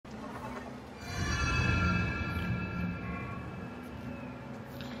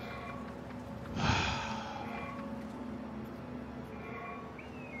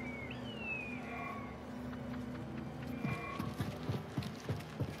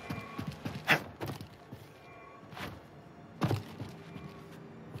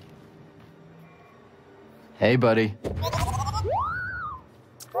Hey, buddy.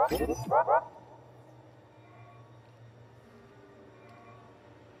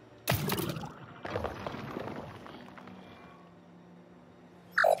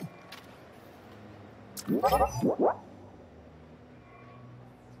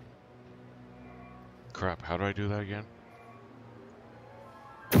 Crap, how do I do that again?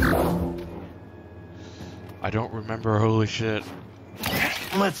 I don't remember, holy shit.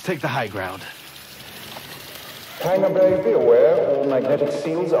 Let's take the high ground. Hangar Bay, be aware, all magnetic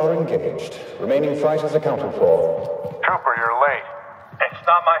seals are engaged. Remaining flight is accounted for. Trooper, you're late. It's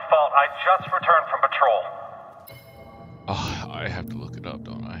not my fault. I just returned from patrol. Oh, I have to look it up,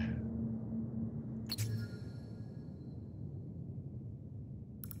 don't I?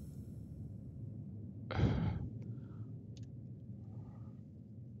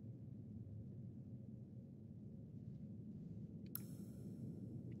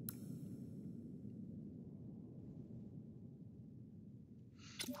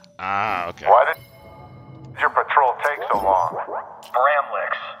 Ah, okay. Why did your patrol take so long?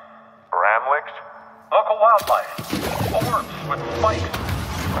 Bramlicks. Bramlicks? Local wildlife. Orbs with spikes.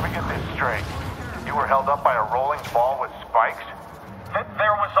 Let me get this straight. You were held up by a rolling ball with spikes?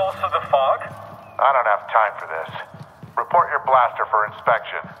 There was also the fog? I don't have time for this. Report your blaster for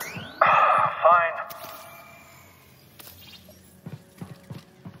inspection. Fine.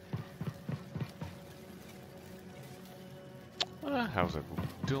 How's everyone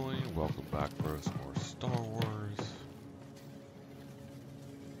doing? Welcome back for some more Star Wars.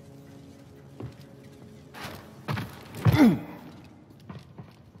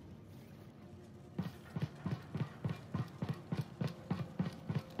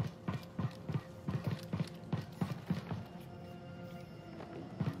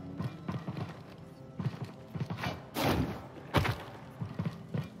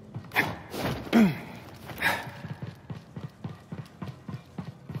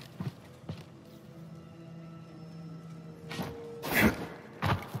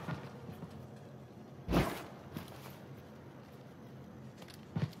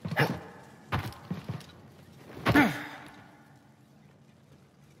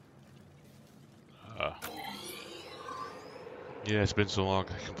 Yeah, it's been so long,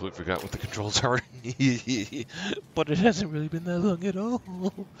 I completely forgot what the controls are. But it hasn't really been that long at all.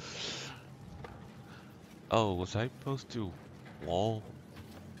 Oh, was I supposed to walk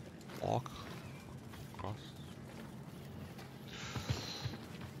across?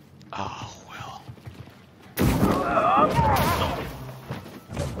 Oh, well.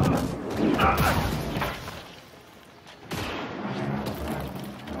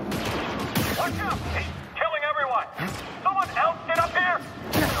 Watch out! He's killing everyone! Someone else get up here!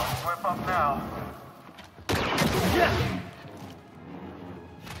 Don't whip up now.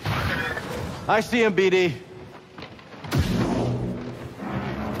 I see him, BD.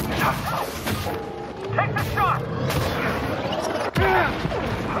 Take the shot!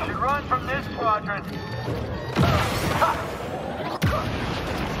 We should run from this squadron.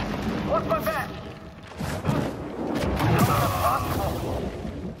 What's my back? How is that possible?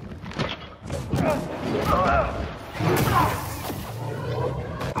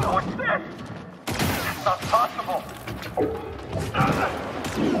 What's this? It's not possible.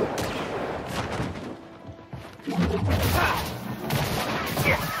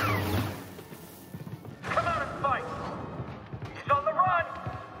 Come out and fight. He's on the run.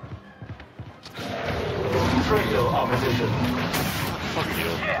 Trail opposition. Fuck you.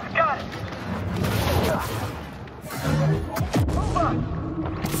 Yeah, got it. Move on.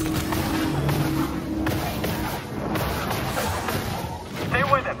 Stay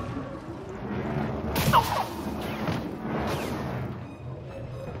with him.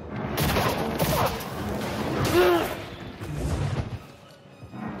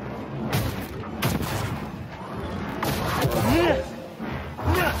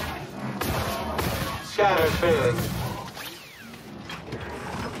 Scanner failing.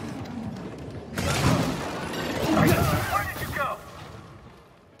 Where did you go?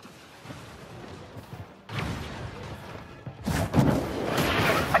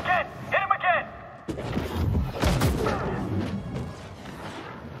 Again! Hit him again!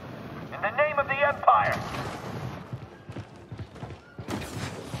 In the name of the Empire!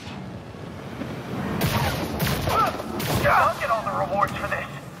 I'll get all the rewards for this!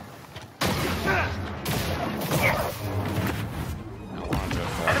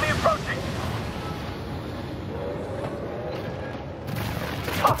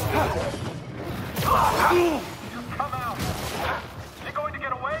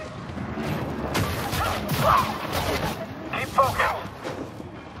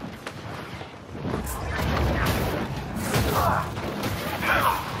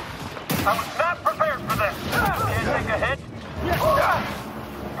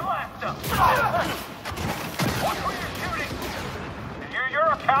 Watch where you're shooting!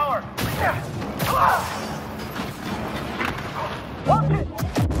 You're a coward! Watch it!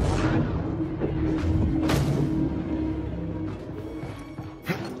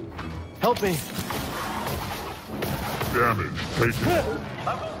 Help me. Damage taken.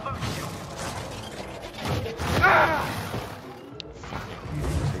 I won't lose you!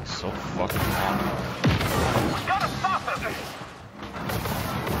 Takes so fucking long. We gotta stop him!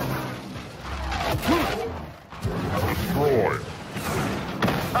 Destroyed.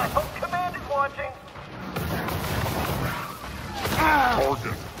 I hope Command is watching!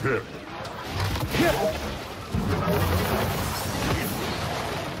 Target hit.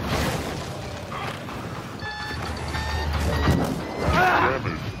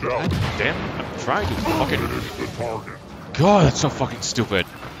 Damage dealt. Damn, I'm trying to fucking. Finish the target. God, that's so fucking stupid.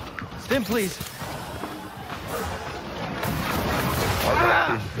 Stim, please.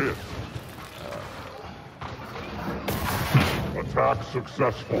 Target hit. Attack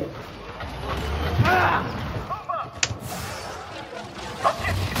successful.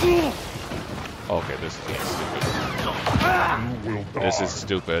 Okay, this is stupid. You will die. This is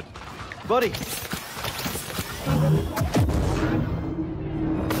stupid. Buddy.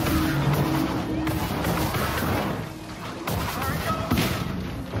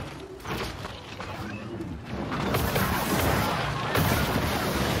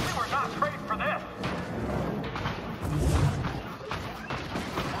 We were not trained for this!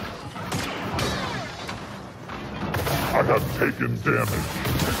 I have taken damage.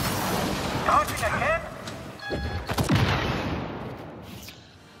 Dodging again?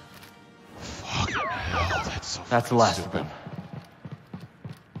 Fucking hell, that's so That's the fucking last of stupid. them.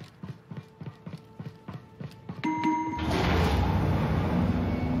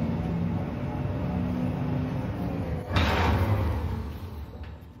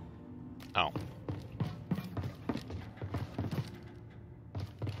 Oh.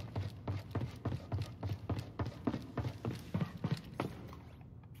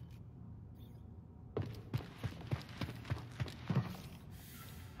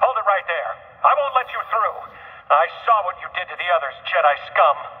 Hold it right there. I won't let you through. I saw what you did to the others, Jedi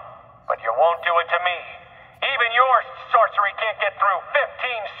scum. But you won't do it to me. Even your sorcery can't get through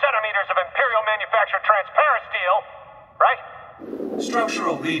 15 centimeters of Imperial manufactured transparent steel. Right?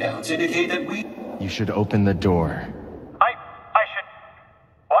 Structural readouts indicate that we... You should open the door. I should...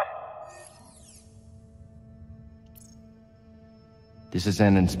 What? This is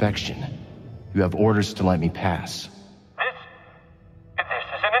an inspection. You have orders to let me pass. This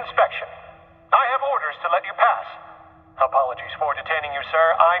is an inspection. I have orders to let you pass. Apologies for detaining you,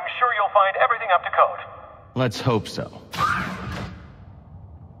 sir. I'm sure you'll find everything up to code. Let's hope so.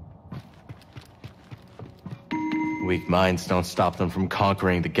 Weak minds don't stop them from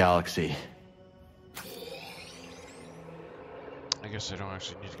conquering the galaxy. I guess I don't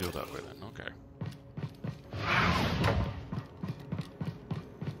actually need to go that way then. Okay.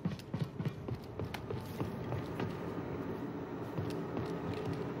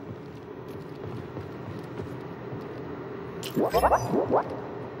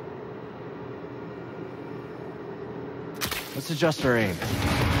 Let's adjust our aim.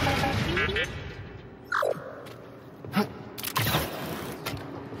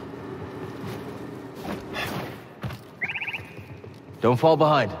 Don't fall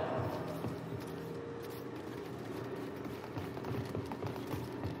behind.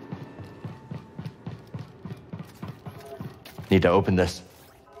 Need to open this.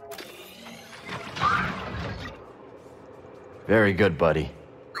 Very good, buddy.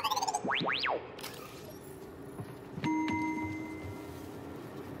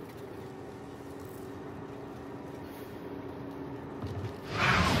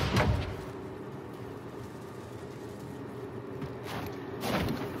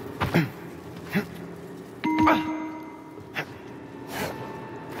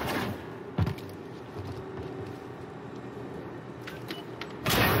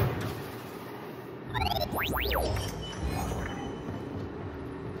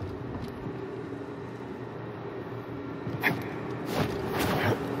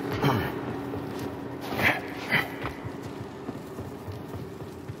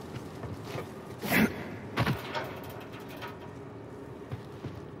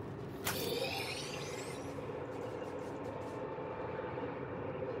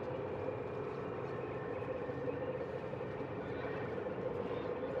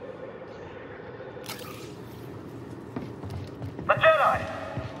 The Jedi!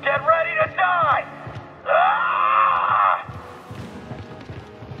 Get ready to die! Ah!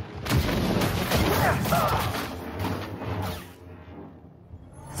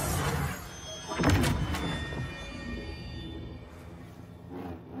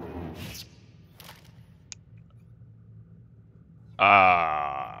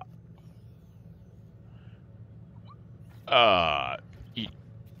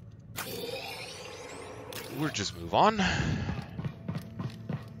 we'll just move on.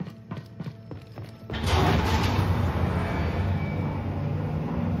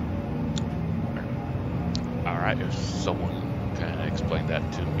 Alright, if someone can explain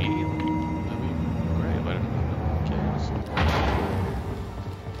that to me, that'd be great, but I guess.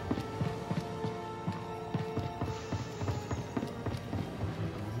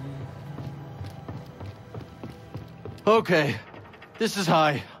 Okay, this is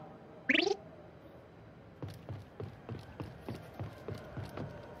high.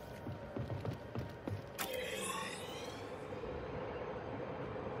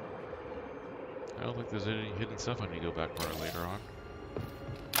 I don't think there's any hidden stuff when you go back for it later on.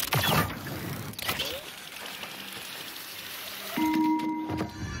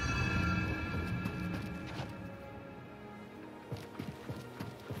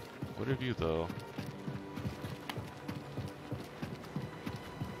 What have you, though?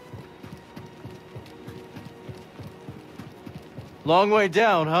 Long way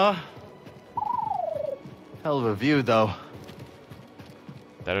down, huh? Hell of a view, though.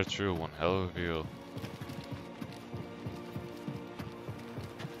 That is true, one hell of a view.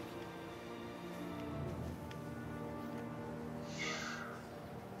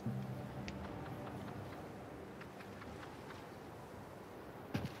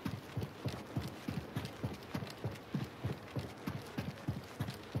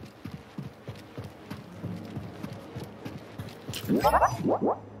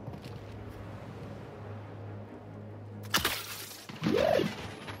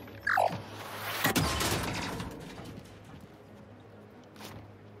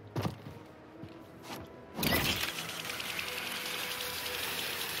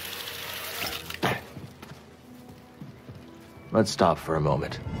 Let's stop for a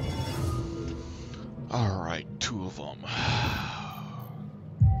moment. Alright, 2 of them.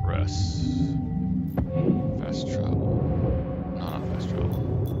 Rest. Fast travel. No, not fast travel.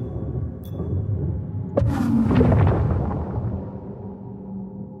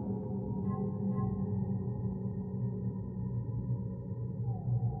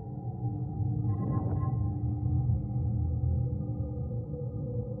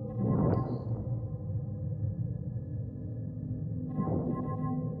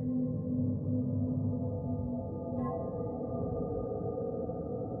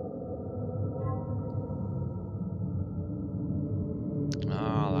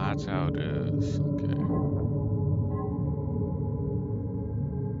 That's how it is. Okay.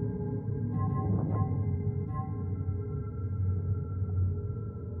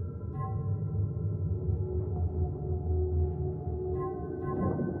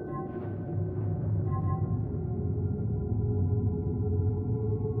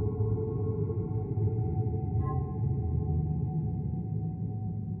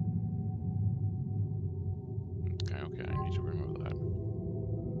 Okay, I need to remember that.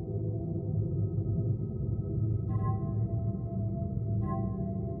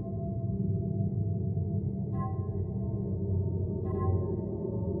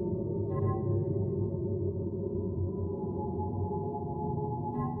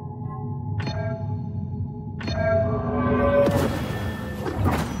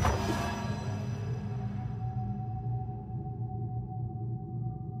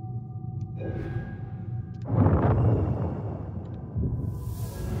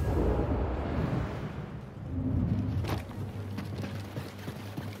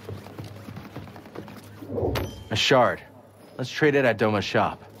 A shard. Let's trade it at Doma's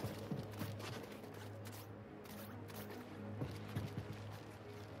shop.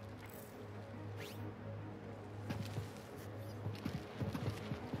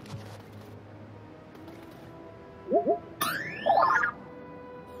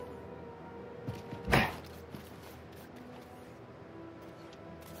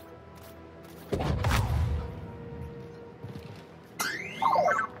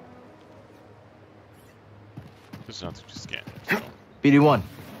 There's nothing to scan. So. BD1.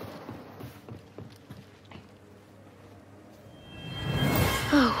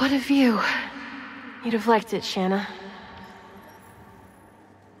 Oh, what a view. You'd have liked it, Shanna.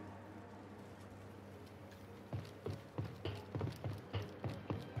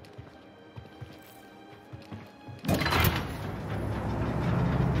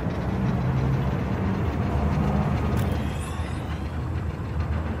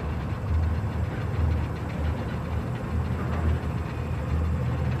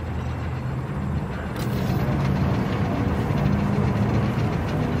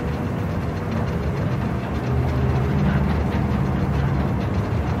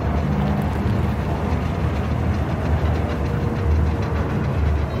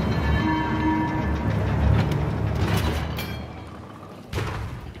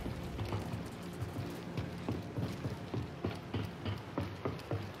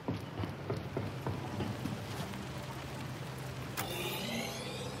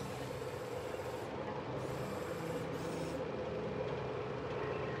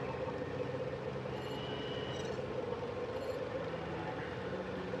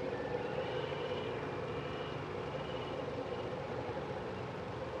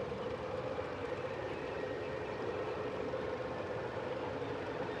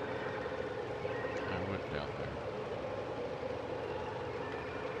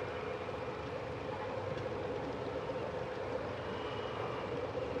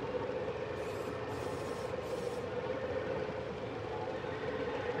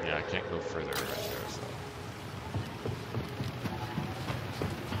 I can't go further right there, so.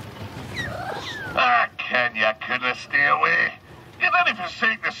 Ken, you couldn't stay away. You didn't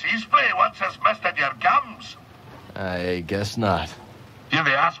forsake the sea spray once it's misted your gums. I guess not. You're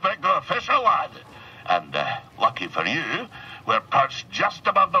the aspect of a fisher, lad. And, lucky for you, we're perched just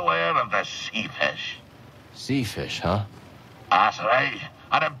above the lair of the sea fish. Sea fish, huh? That's right.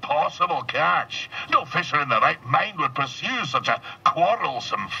 An impossible catch. No fisher in the right mind would pursue such a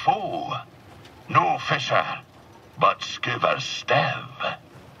quarrelsome foe. No fisher, but Scuba Stev.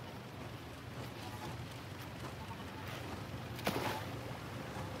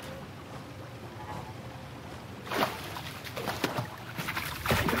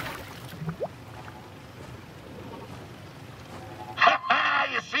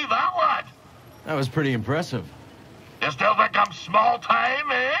 You see that, lad? That was pretty impressive. You still think I'm small time,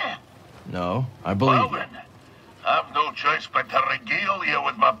 eh? No, I believe Well you. then, I've no choice but to regale you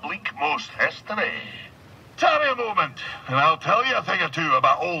with my bleak-most history. Tarry a moment, and I'll tell you a thing or two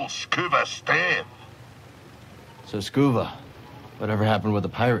about old Scuba Stave. So, Scuba, whatever happened with the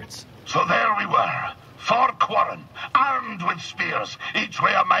pirates? So there we were, 4 quarren, armed with spears, each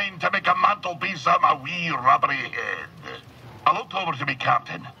way a mind to make a mantelpiece out of my wee rubbery head. I looked over to me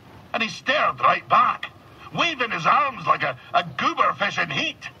captain, and he stared right back, waving his arms like a goober fish in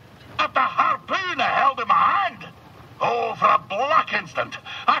heat. At the harpoon I held in my hand. Oh, for a black instant,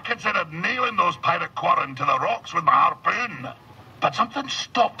 I considered nailing those pirate quarren to the rocks with my harpoon. But something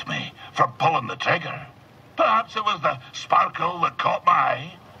stopped me from pulling the trigger. Perhaps it was the sparkle that caught my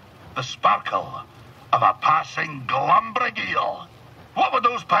eye. The sparkle of a passing glumbrigeel. What would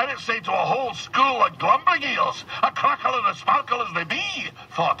those pirates say to a whole school of glumbrigels? A crackle and a sparkle as they be,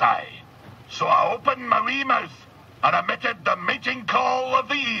 thought I. So I opened my wee mouth and emitted the mating call of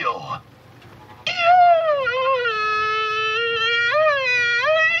the eel.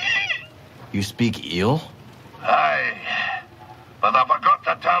 You speak eel? Aye, but I forgot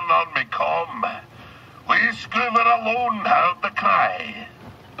to turn on me comm. We Scuba alone heard the cry.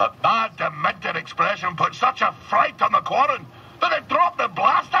 But my demented expression put such a fright on the quarren that they dropped the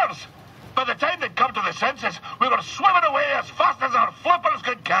blasters. By the time they'd come to the senses, we were swimming away as fast as our flippers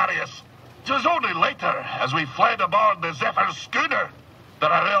could carry us. It was only later, as we fled aboard the Zephyr's schooner,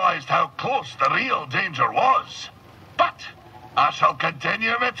 that I realized how close the real danger was. But I shall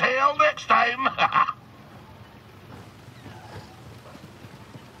continue my tale next time.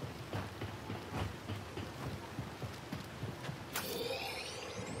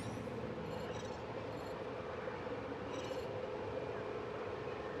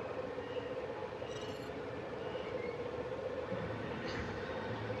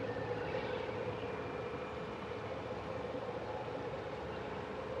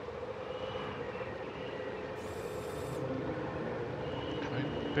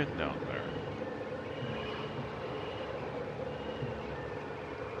 I've been down there.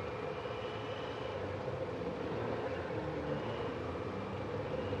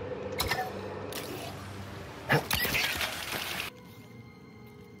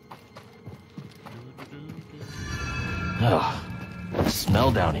 Ugh. The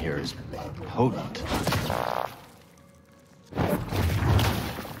smell down here is potent.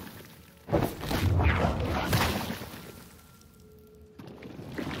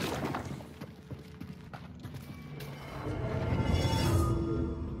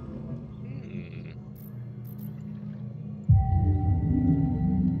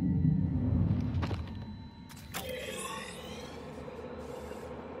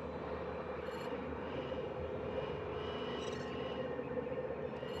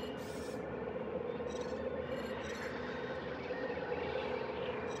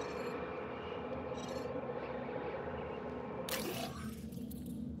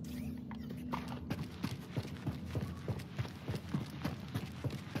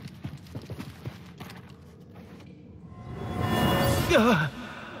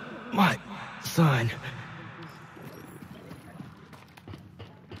 My son.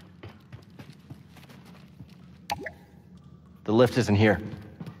 The lift isn't here.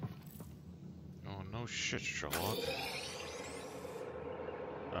 Oh, no shit, Sherlock.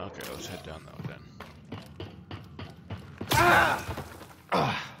 Okay, let's head down that way then.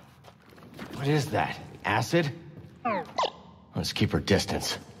 What is that? Acid? Let's keep her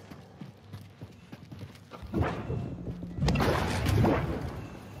distance.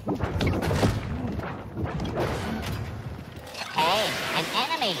 Hey, an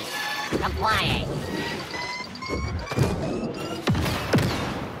enemy! Complying.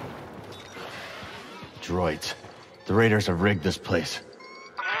 Droids. The raiders have rigged this place.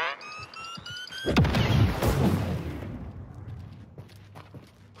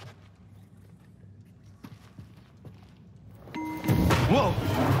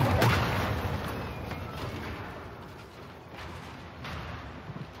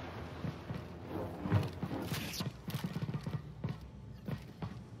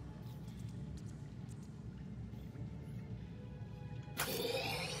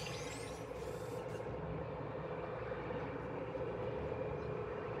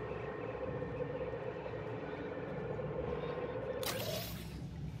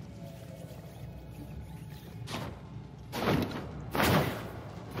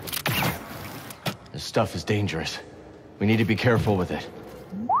 stuff is dangerous. We need to be careful with it.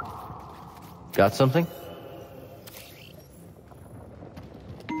 Got something?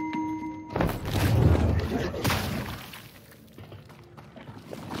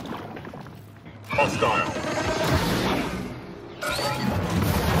 Hostile.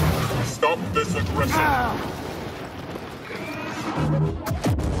 Stop this aggression.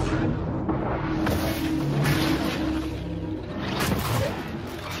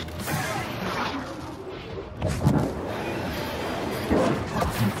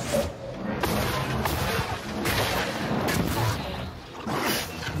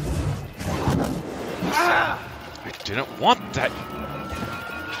 I didn't want that.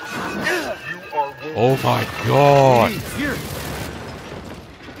 Oh my god! Here!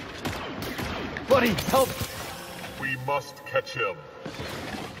 Buddy, help! We must catch him.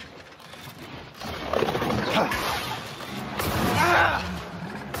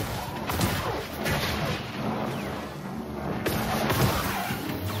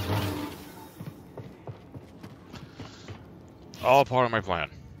 All part of my plan.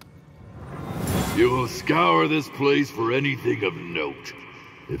 You will scour this place for anything of note.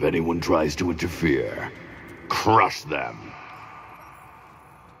 If anyone tries to interfere, crush them.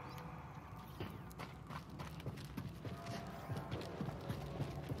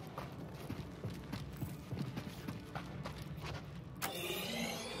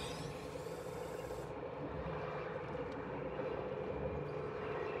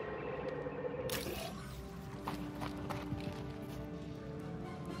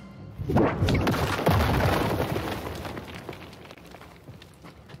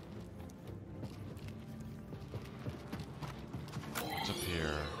 What's up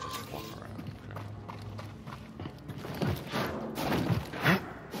here? Just walk around.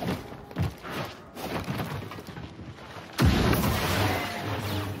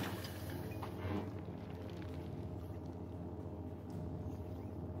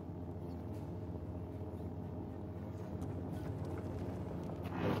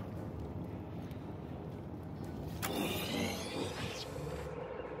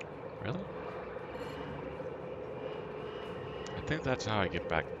 Really? I think that's how I get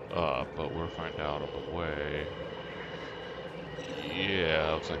back up, but we'll find out on the way.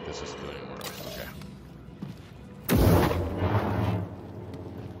 Yeah, looks like this is going wrong. Okay.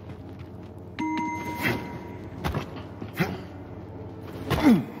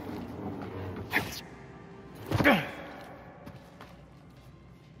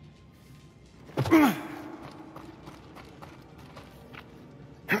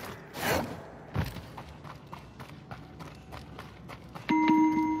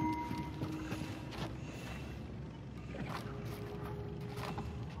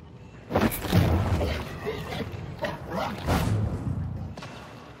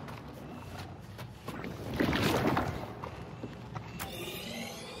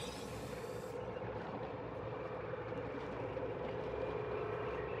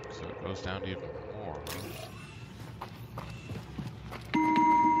 So it goes down even more.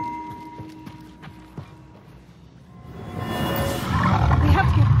 We have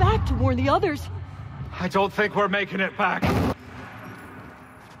to get back to warn the others. I don't think we're making it back.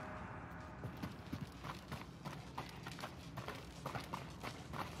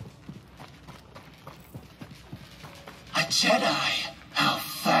 A Jedi? How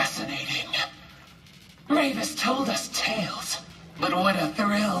fascinating. Ravis told us tales, but what a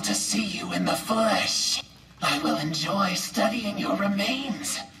thrill to see you in the flesh. I will enjoy studying your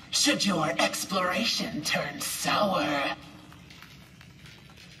remains, should your exploration turn sour.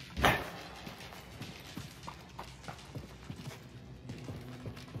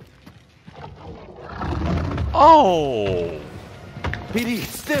 Oh! PD,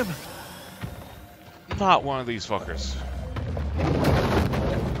 stim! Not one of these fuckers.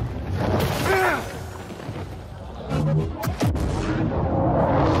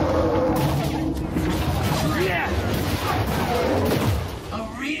 A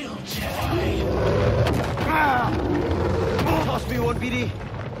real Jedi. Toss me one, PD.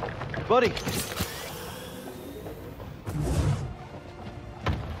 Buddy.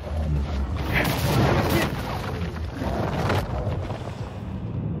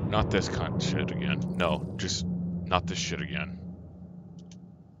 Not this kind of shit again. No, just not this shit again.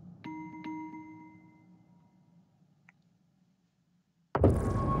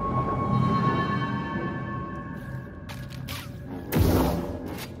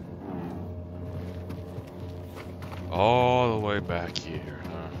 All the way back here,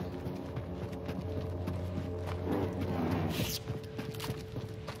 huh?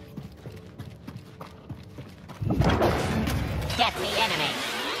 Get the enemy.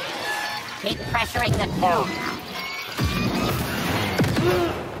 Keep pressuring the tube.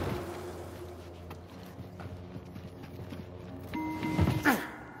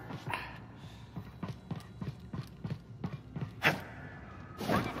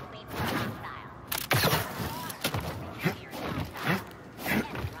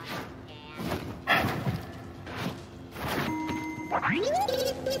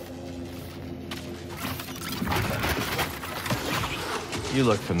 You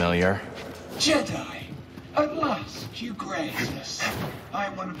look familiar. Jedi, at last you graze us.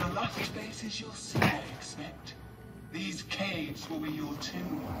 I'm one of the last faces you'll see, I expect. These caves will be your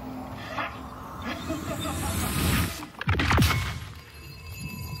tomb.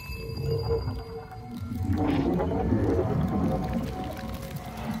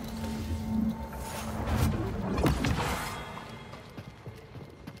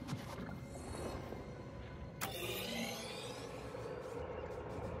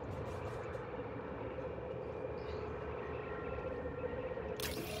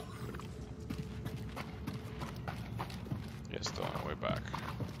 Yeah, still on our way back.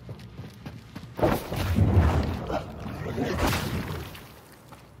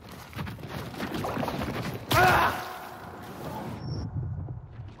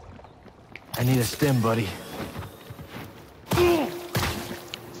 I need a stim, buddy.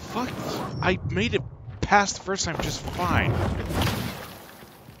 Fuck! I made it past the first time just fine.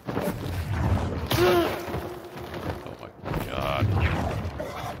 Oh my god.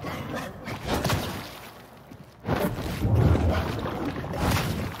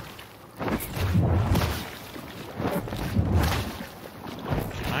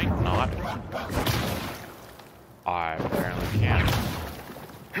 Can I not? I apparently can't.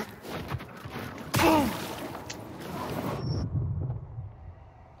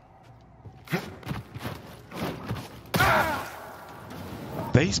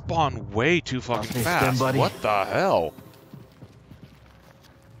 They spawn way too fucking Hey, fast. Stim, buddy. What the hell?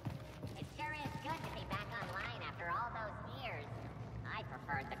 It sure is good to be back online after all those years. I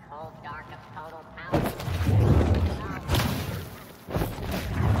preferred the cold dark of total power.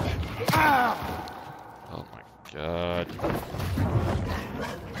 Oh my god.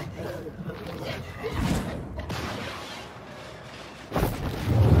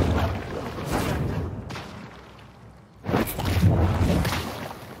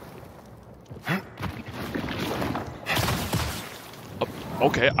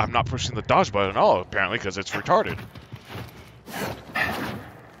 Okay, I'm not pushing the dodge button at all, apparently, because it's retarded.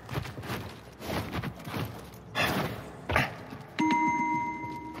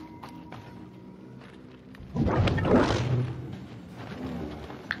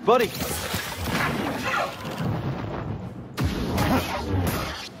 Buddy!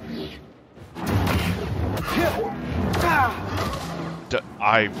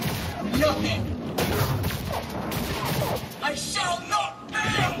 Nothing! I shall not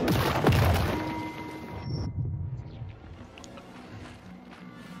fail!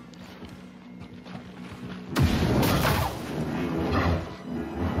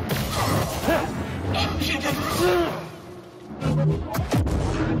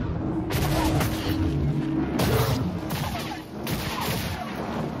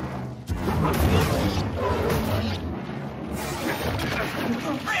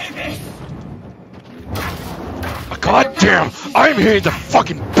 God damn! I'm hitting the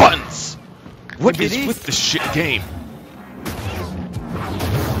fucking buttons! What is with this shit game?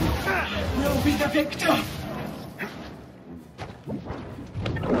 We'll be the victor!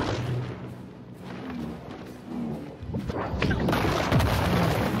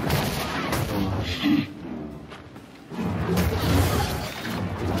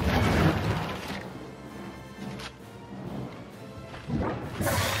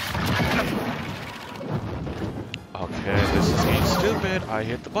 Okay, this is getting stupid. I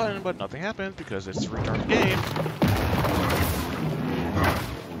hit the button, but nothing happened because it's a retarded game.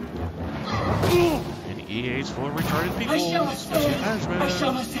 And EA's full of retarded people. I shall especially ascend! management. I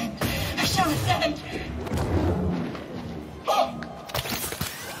shall ascend! I shall ascend!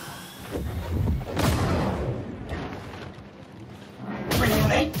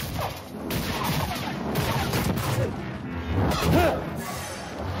 Really?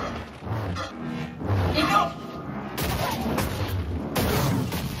 Enough!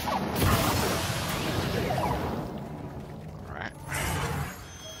 Alright.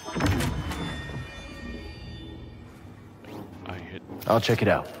 I hit. I'll check it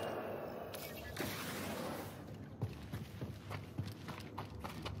out.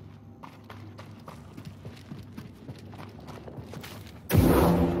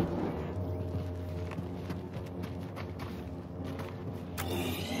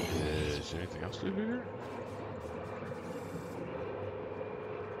 Is there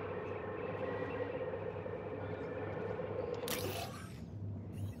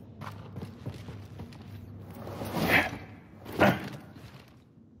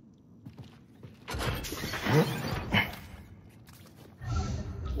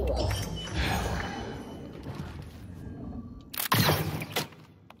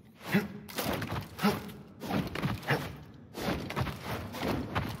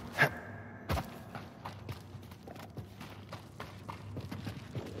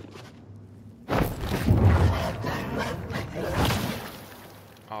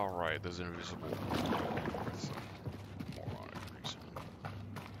Alright, there's invisible. That's a moronic reason.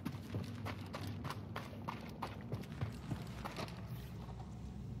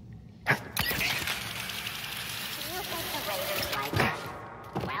 Do you think the Raiders like us?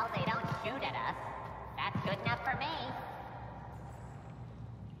 Well, they don't shoot at us. That's good enough for me.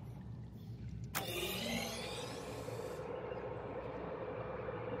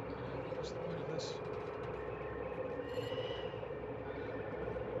 What's the point of this?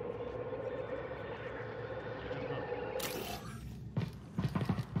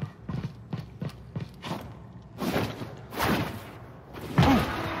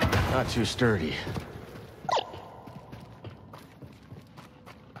 Not too sturdy.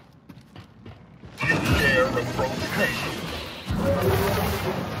 You dare approach me?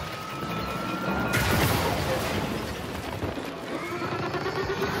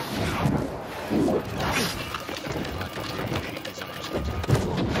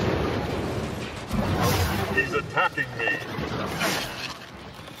 He's attacking me.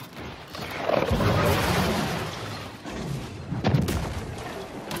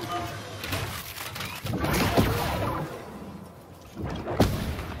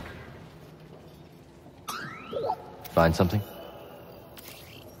 Find something?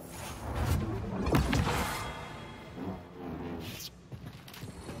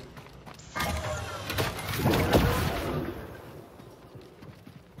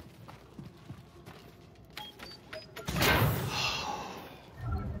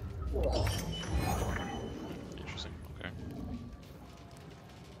 Interesting, okay.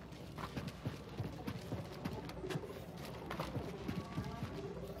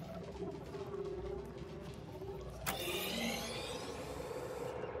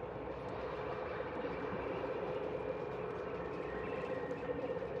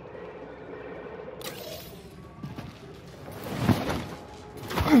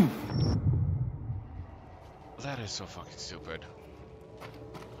 That is so fucking stupid.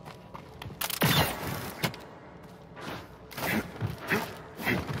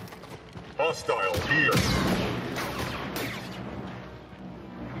 Hostile here.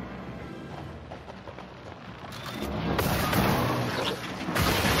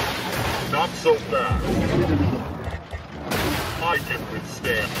 Not so fast. I can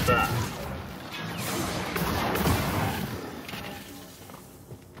withstand that.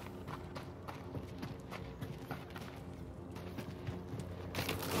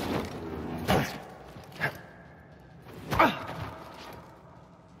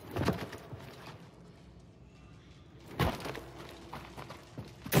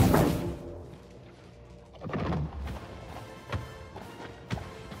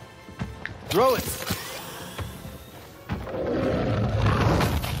 Throw it!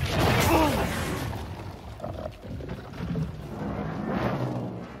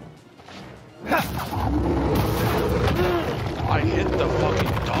 I hit the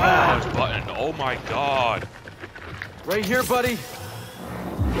fucking dodge button. Oh my god. Right here, buddy.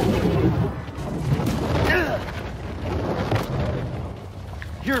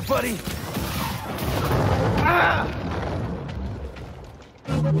 Here, buddy.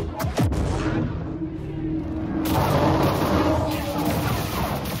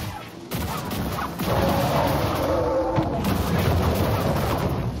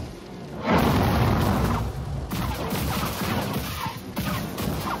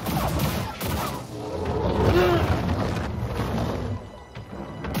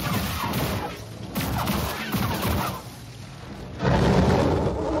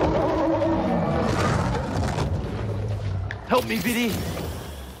 Help me, BD.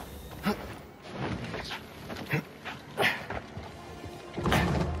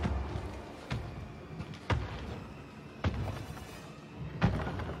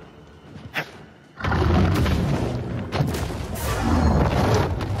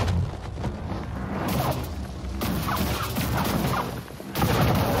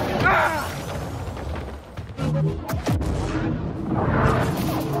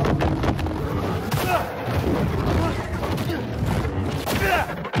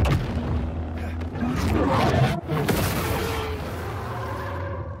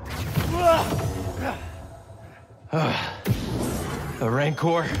 The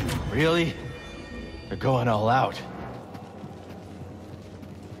Rancor? Really? They're going all out.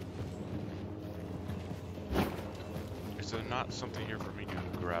 Is there not something here for me to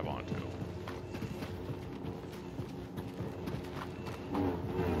grab? grab onto.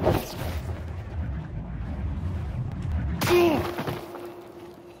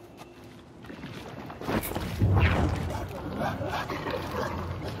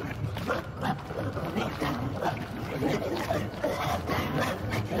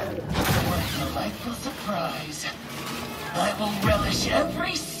 Delightful surprise. I will relish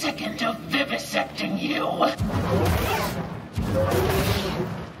every second of vivisecting you.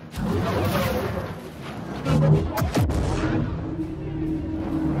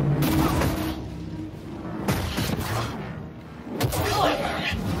 Clever.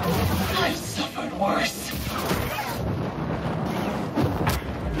 I've suffered worse.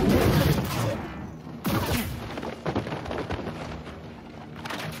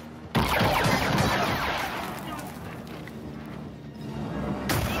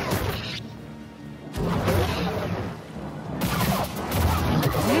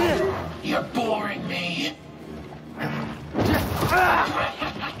 You're boring me.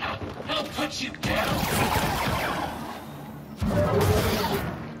 I'll put you down.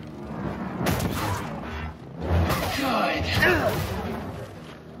 Good.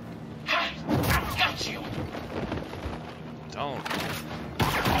 Got you. Don't.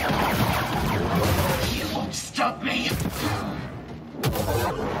 You won't stop me.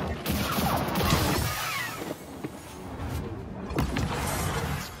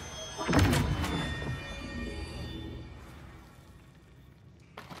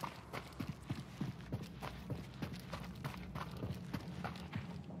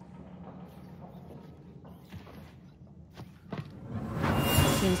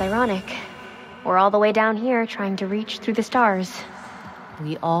 Seems ironic. We're all the way down here trying to reach through the stars.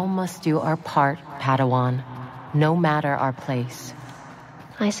 We all must do our part, Padawan, no matter our place.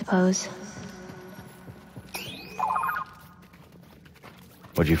 I suppose.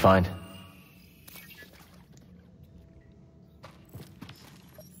 What'd you find?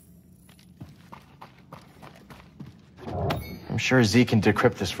 I'm sure Z can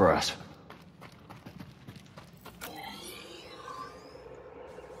decrypt this for us.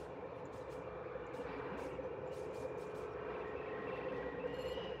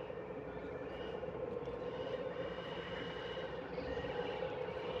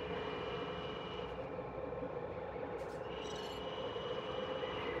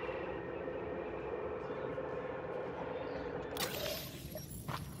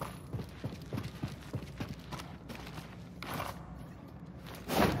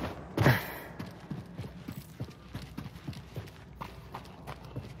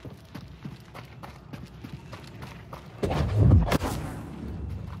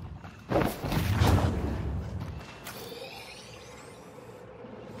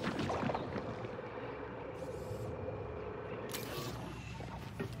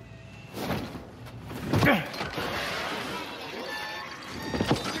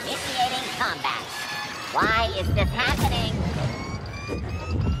 Initiating combat. Why is this happening?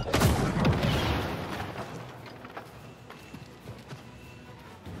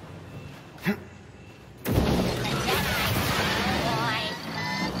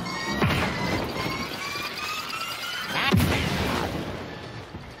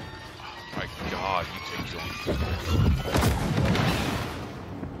 My God, you take your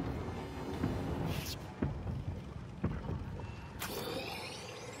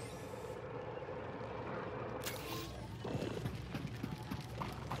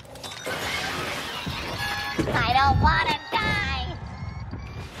I don't want to die!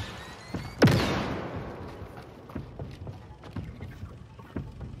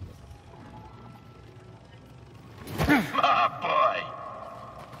 My boy!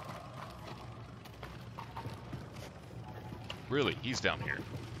 Really, he's down here.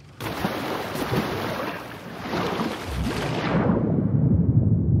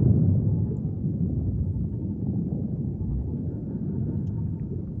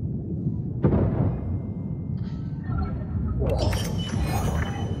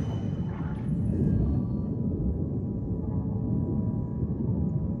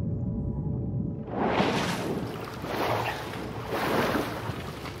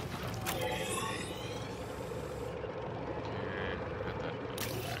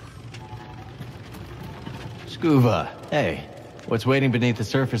 Scuba, hey, what's waiting beneath the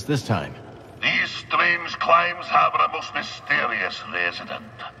surface this time? These strange climes have a most mysterious resident.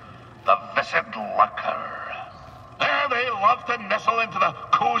 The Viscid Lurker. There they love to nestle into the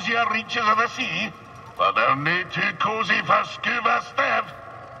cozier reaches of the sea, but they're no too cozy for Scuba Steph.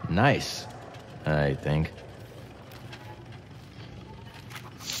 Nice, I think.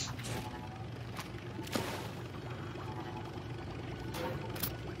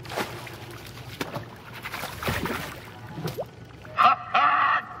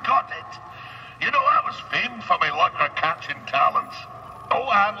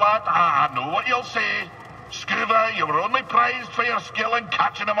 praised for your skill in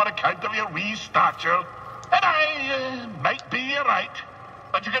catching him on account of your wee stature. And I might be you're right.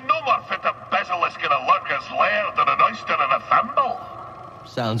 But you can no more fit a basilisk in a lurker's lair than an oyster in a thimble.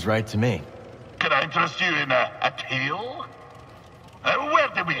 Sounds right to me. Can I interest you in a tale? Where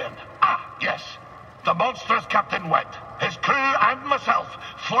did we end? Ah, yes. The monstrous Captain went. His crew and myself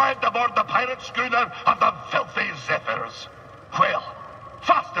fled aboard the pirate schooner of the filthy Zephyrs. Well,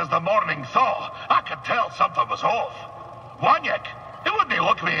 fast as the morning thaw, I could tell something was off. Wanyek, he wouldn't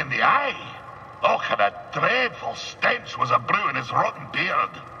look me in the eye. Oh, and a dreadful stench was a brewing his rotten beard.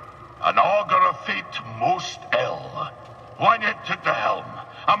 An augur of fate most ill. Wanyek took the helm,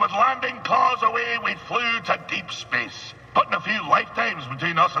 and with landing claws away, we flew to deep space, putting a few lifetimes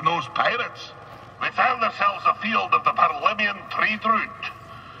between us and those pirates. We found ourselves afield of the Parlymian Trade Route.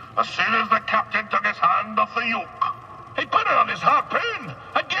 As soon as the captain took his hand off the yoke, he put it on his harpoon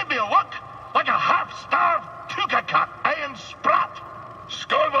and gave me a look, like a half-starved tuka-cat iron sprat.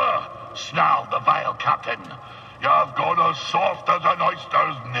 Scorver, snarled the vile captain, you've gone as soft as an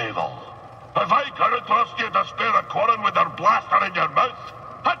oyster's navel. If I couldn't trust you to spare a quarren with their blaster in your mouth,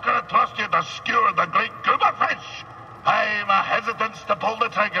 how could I trust you to skewer the great gooberfish? Aye, my hesitance to pull the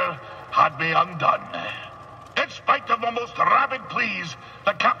trigger had me undone. In spite of my most rabid pleas,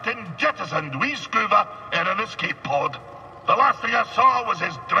 the captain jettisoned wee Scuba in an escape pod. The last thing I saw was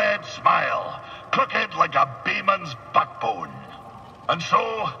his dread smile, crooked like a bayman's backbone. And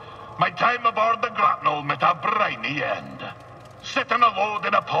so, my time aboard the grapnel met a briny end. Sitting alone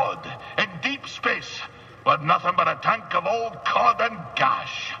in a pod, in deep space, with nothing but a tank of old cod and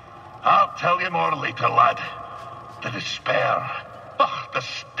gash. I'll tell you more later, lad. The despair. Ugh, the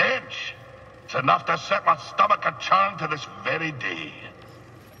stench. It's enough to set my stomach a churn to this very day.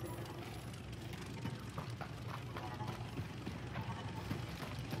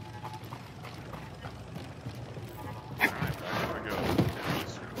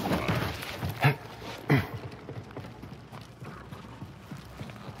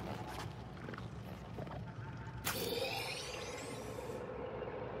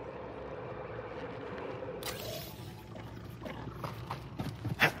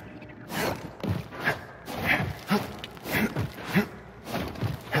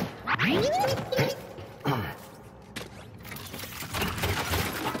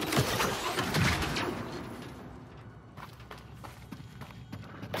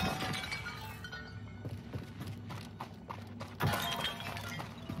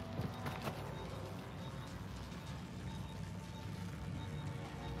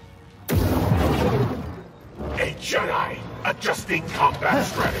 Jedi, adjusting combat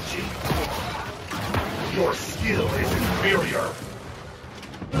strategy. Your skill is inferior.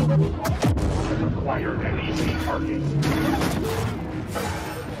 Acquired an easy target.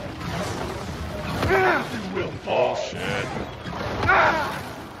 You will fall. Oh, shit.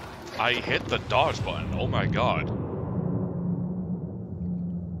 I hit the dodge button. Oh my god.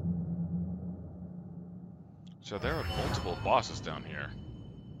 So there are multiple bosses down here.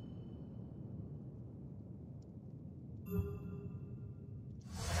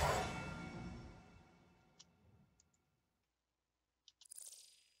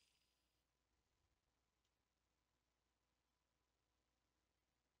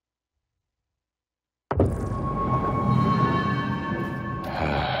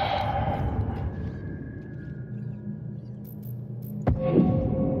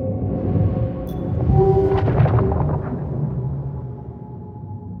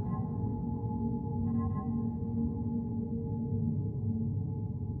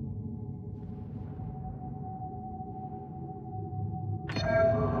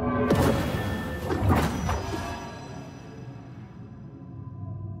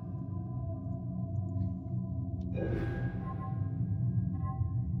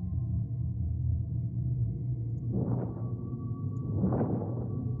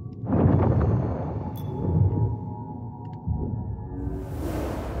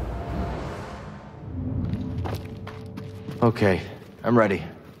 Okay, I'm ready.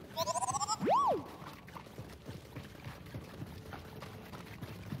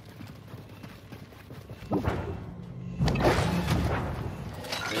 We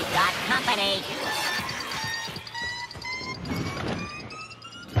got company.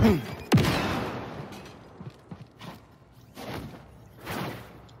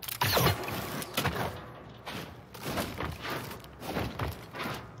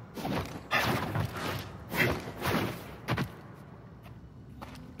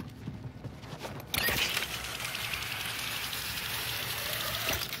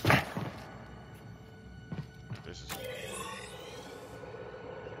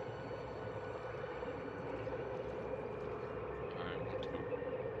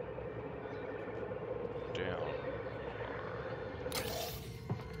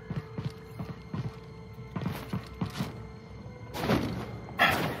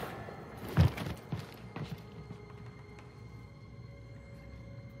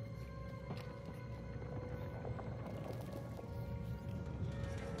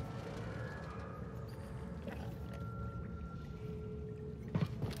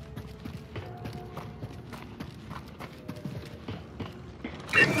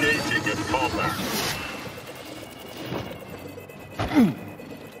 combat.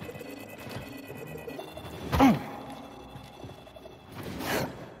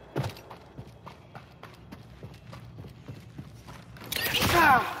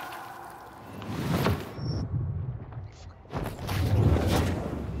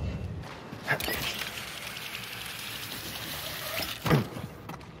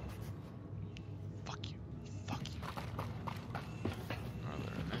 Fuck you. Fuck you. Are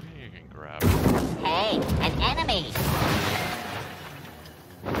there anything you can grab? Hey, an enemy!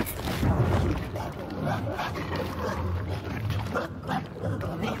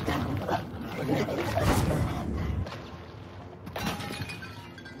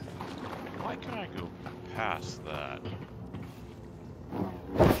 Why can't I go past that?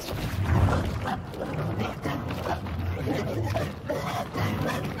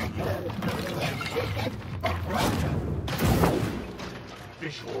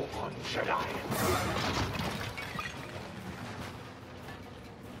 Visual on Jedi.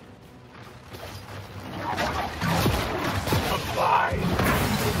 Apply.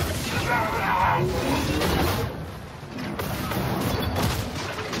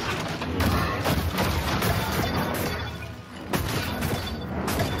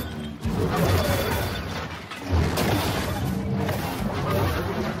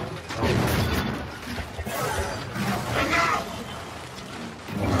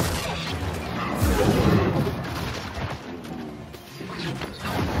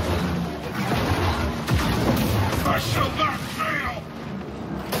 I shall not fail!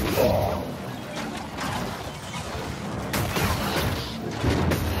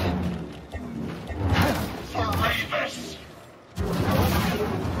 For Ravis!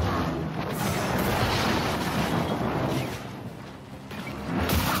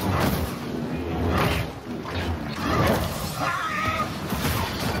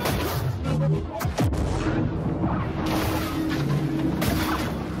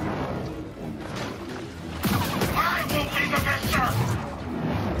 I will be the victor!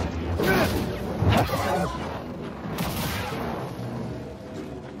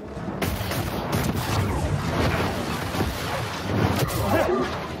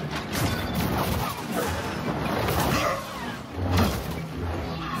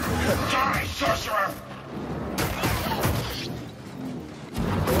 Die, sorcerer!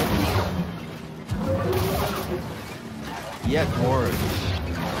 Yet more.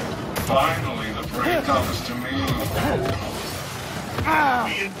 Finally, the prey comes to me.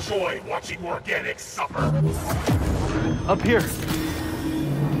 We enjoy watching organics suffer. Up here.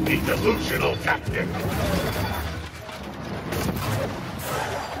 A delusional tactic.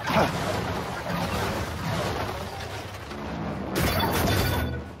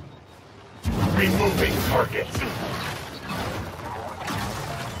 Removing targets.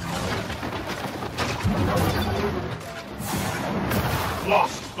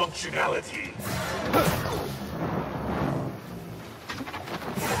 Lost functionality.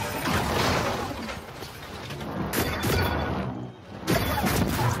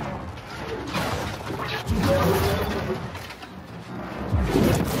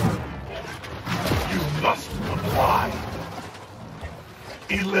 You must comply.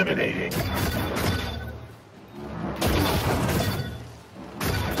 Eliminating.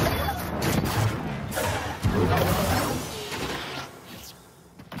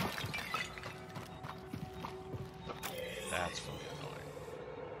 That's fucking annoying.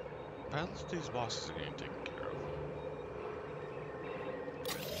 At least these bosses are getting taken care of.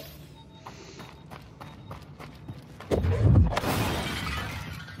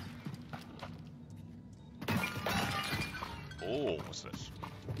 Oh, what's this?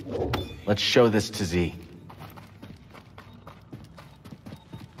 Let's show this to Z.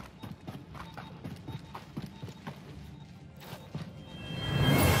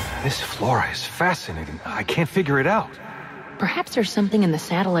 This flora is fascinating. I can't figure it out. Perhaps there's something in the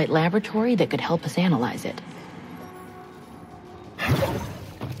satellite laboratory that could help us analyze it.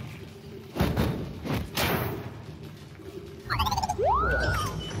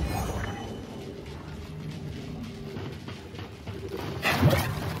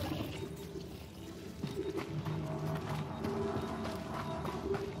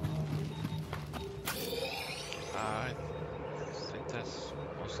 I think that's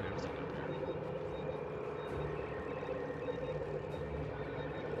mostly everything up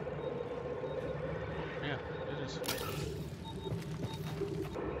here. Yeah, it is.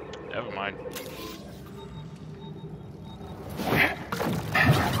 Never mind.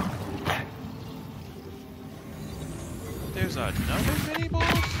 There's another mini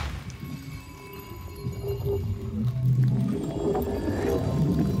boss?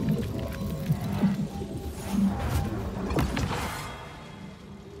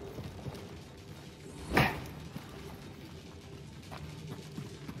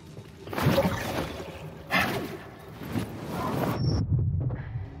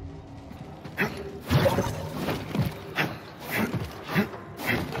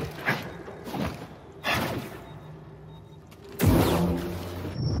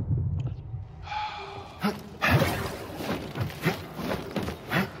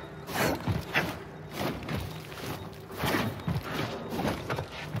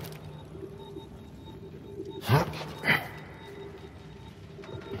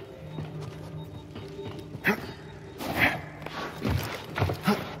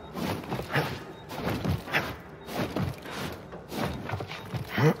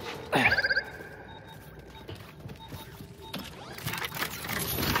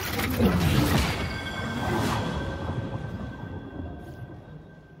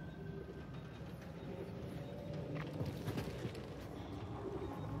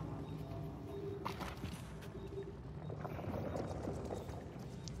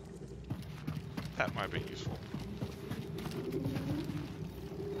 might be useful.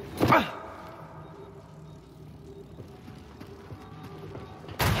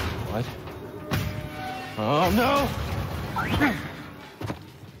 What? Oh no!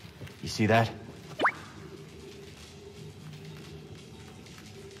 You see that?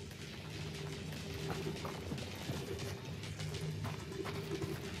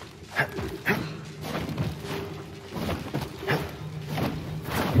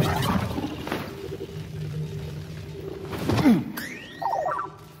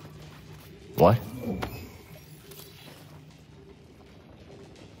 What?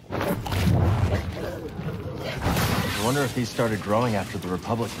 I wonder if these started growing after the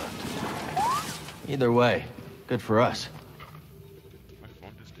Republic left. Either way, good for us. My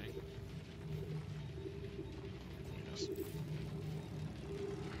phone just dinged. Yes.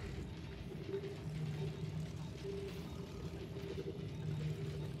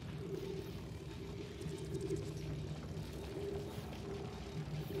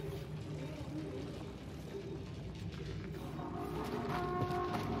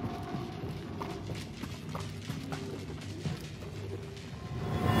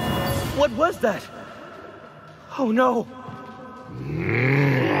 What was that? Oh no!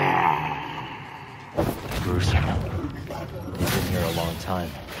 Gruesome. They've been here a long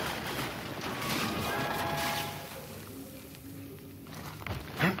time.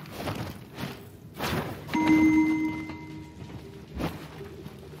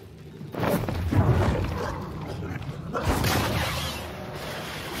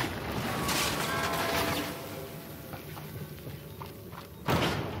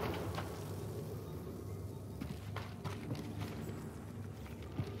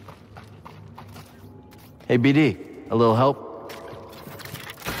 Hey, BD, a little help?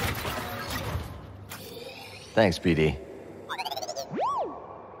 Thanks, BD.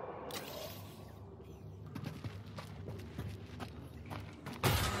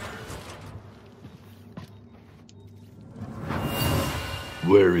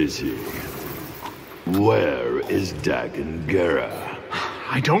 Where is he? Where is Dagon Gera?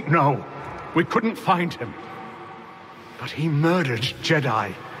 I don't know. We couldn't find him. But he murdered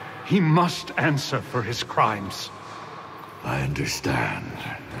Jedi. He must answer for his crimes. I understand.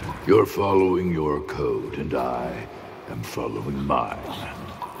 You're following your code, and I am following mine.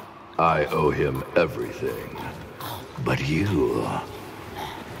 I owe him everything. But you,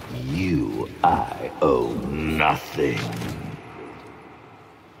 I owe nothing.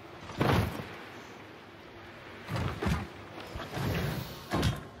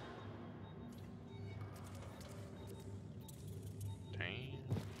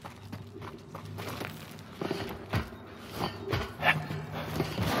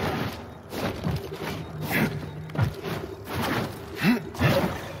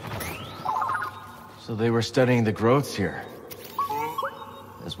 So they were studying the growths here,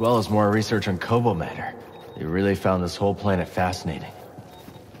 as well as more research on Kobo matter. They really found this whole planet fascinating.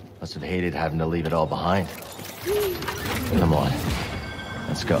 Must have hated having to leave it all behind. Come on,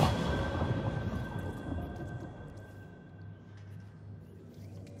 let's go.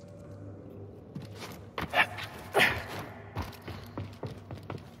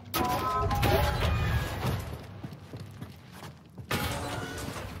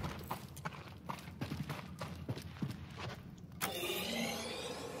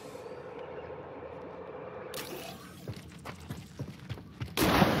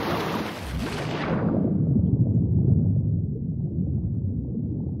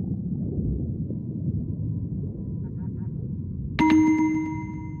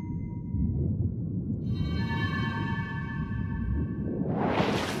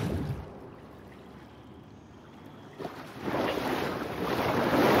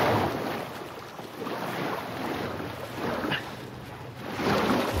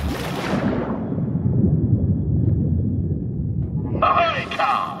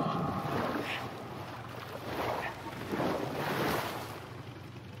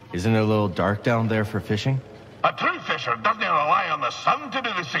 Isn't it a little dark down there for fishing? A true fisher doesn't rely on the sun to do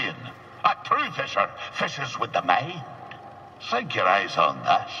the seeing. A true fisher fishes with the mind. Sink your eyes on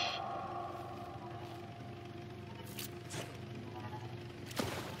this.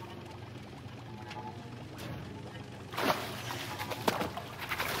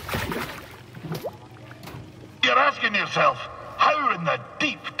 You're asking yourself, how in the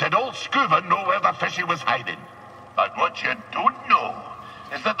deep did old Scuba know where the fishy was hiding? And what you don't know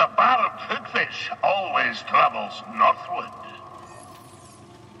is that the barred hookfish always travels northward.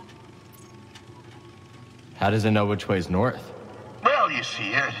 How does it know which way's north? Well, you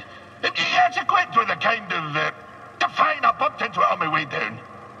see, it's equipped with a kind of define I bumped into it on my way down.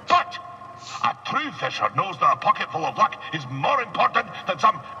 But a true true fisher knows that a pocket full of luck is more important than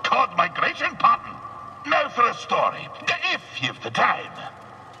some cod migration pattern. Now for a story, if you've the time.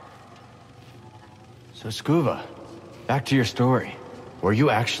 So Scuba, back to your story. Were you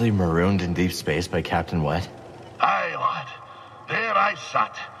actually marooned in deep space by Captain Wet? Aye, lad. There I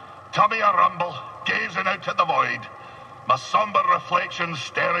sat, tummy a-rumble, gazing out at the void. My somber reflection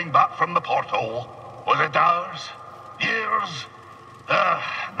staring back from the porthole. Was it hours? Years?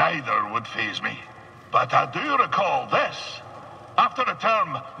 Neither would faze me. But I do recall this. After a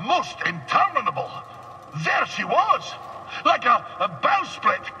term most interminable, there she was, like a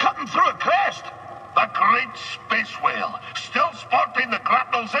bowsprit cutting through a crest. The great space whale, still sporting the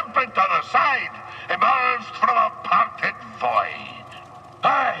grapnel's imprint on her side, emerged from a parted void.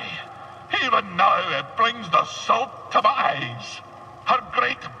 Aye, even now it brings the salt to my eyes. Her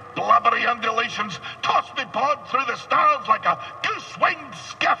great blubbery undulations tossed me pod through the stars like a goose-winged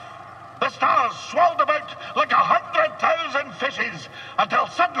skiff. The stars swirled about like 100,000 fishes, until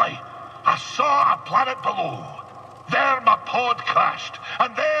suddenly I saw a planet below. There my pod crashed,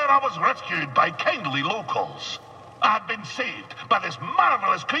 and there I was rescued by kindly locals. I had been saved by this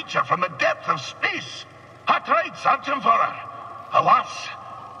marvelous creature from the depth of space. I tried searching for her. Alas,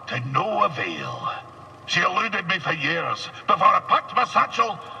 to no avail. She eluded me for years before I packed my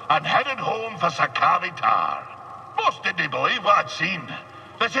satchel and headed home for Sakari Tar. Most didn't believe what I'd seen.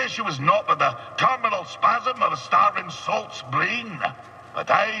 They say she was not but the terminal spasm of a starving salt's brain. But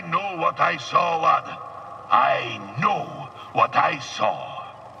I know what I saw, lad. I know what I saw.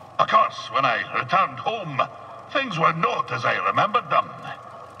 Of course, when I returned home, things were not as I remembered them.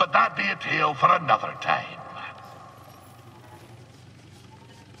 But that'd be a tale for another time.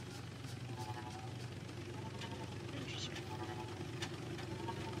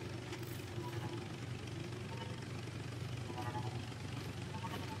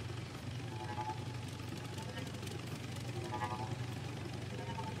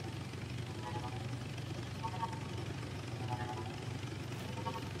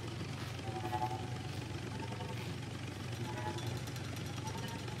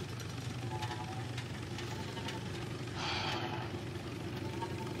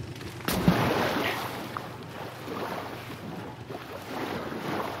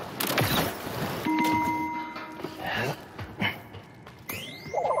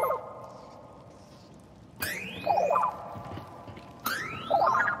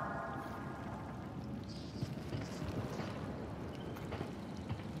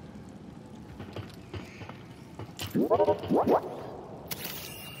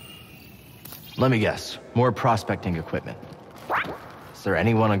 Let me guess, more prospecting equipment. Is there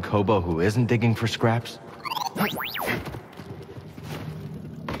anyone on Kobo who isn't digging for scraps?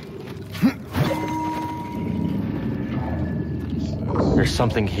 There's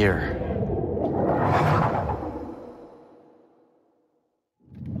something here.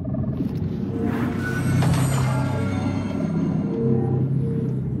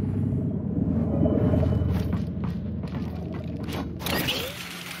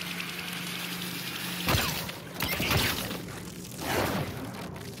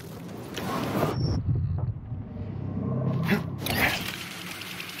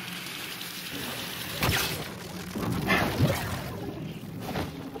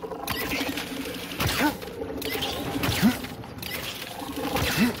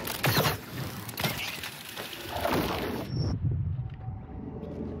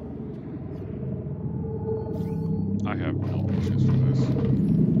 I have no patience for this.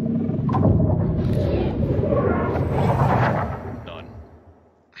 None.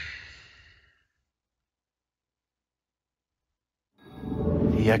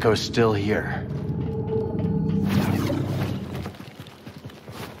 The echo's still here.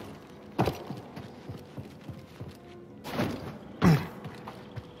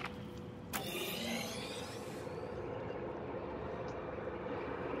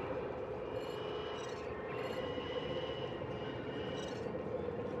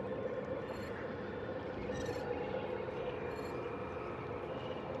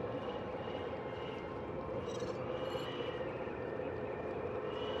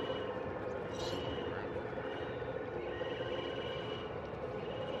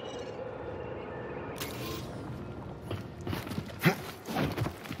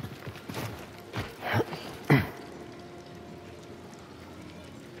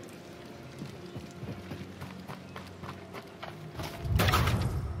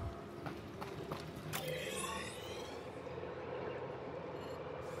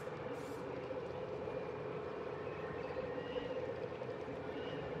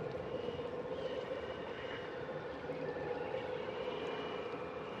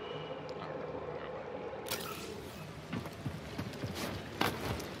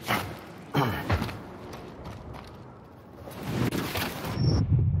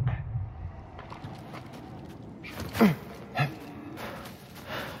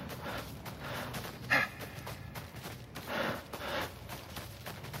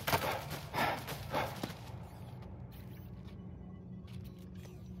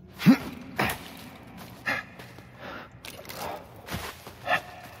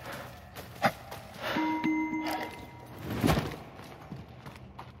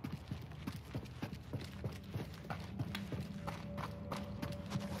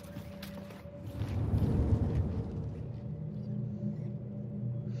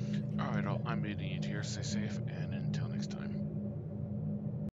 stay safe, and